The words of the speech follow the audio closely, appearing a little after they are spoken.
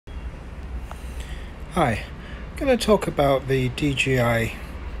Hi, I'm going to talk about the DJI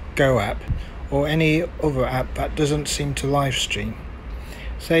Go app or any other app that doesn't seem to live stream.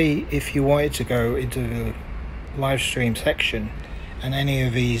 Say if you wanted to go into the live stream section and any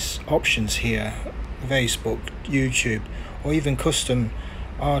of these options here, Facebook, YouTube, or even custom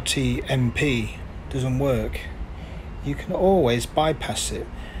RTMP doesn't work, you can always bypass it.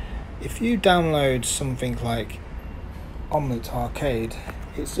 If you download something like Omlet Arcade,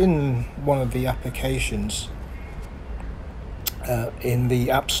 it's in one of the applications in the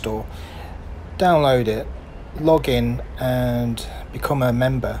App Store. Download it, log in and become a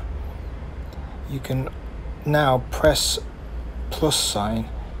member. You can now press plus sign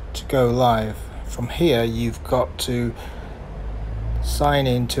to go live. From here you've got to sign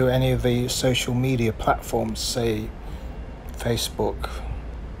in to any of the social media platforms, say Facebook,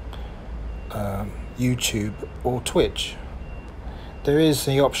 YouTube or Twitch. There is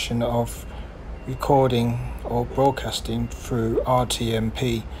the option of recording or broadcasting through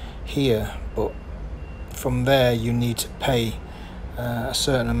RTMP here, but from there you need to pay a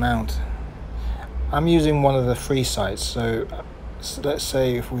certain amount. I'm using one of the free sites, so let's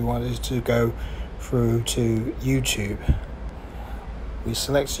say if we wanted to go through to YouTube, we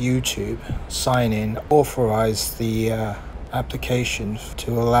select YouTube, sign in, authorize the application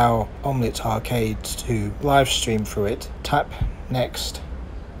to allow Omlet Arcade to live stream through it, tap next,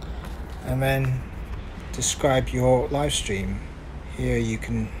 and then describe your live stream. Here you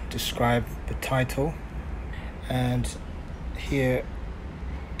can describe the title, and here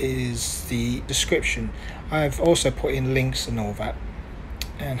is the description. I've also put in links and all that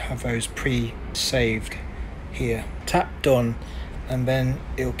and have those pre-saved here. Tap done and then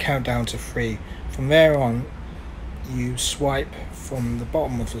it'll count down to 3. From there on you swipe from the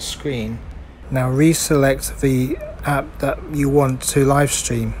bottom of the screen. Now reselect the app that you want to live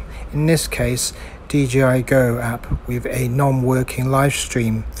stream. In this case, DJI Go app with a non-working live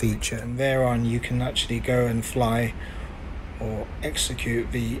stream feature. And thereon you can actually go and fly or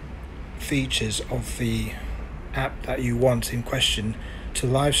execute the features of the app that you want in question to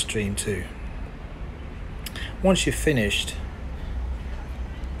live stream to. Once you've finished,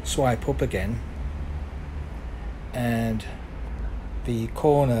 swipe up again and the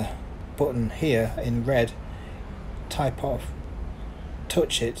corner button here in red, type off,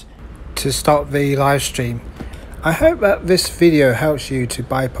 touch it to start the live stream. I hope that this video helps you to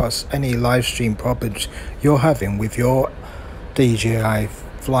bypass any live stream problems you're having with your DJI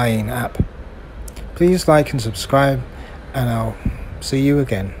flying app. Please like and subscribe, and I'll see you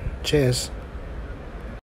again. Cheers.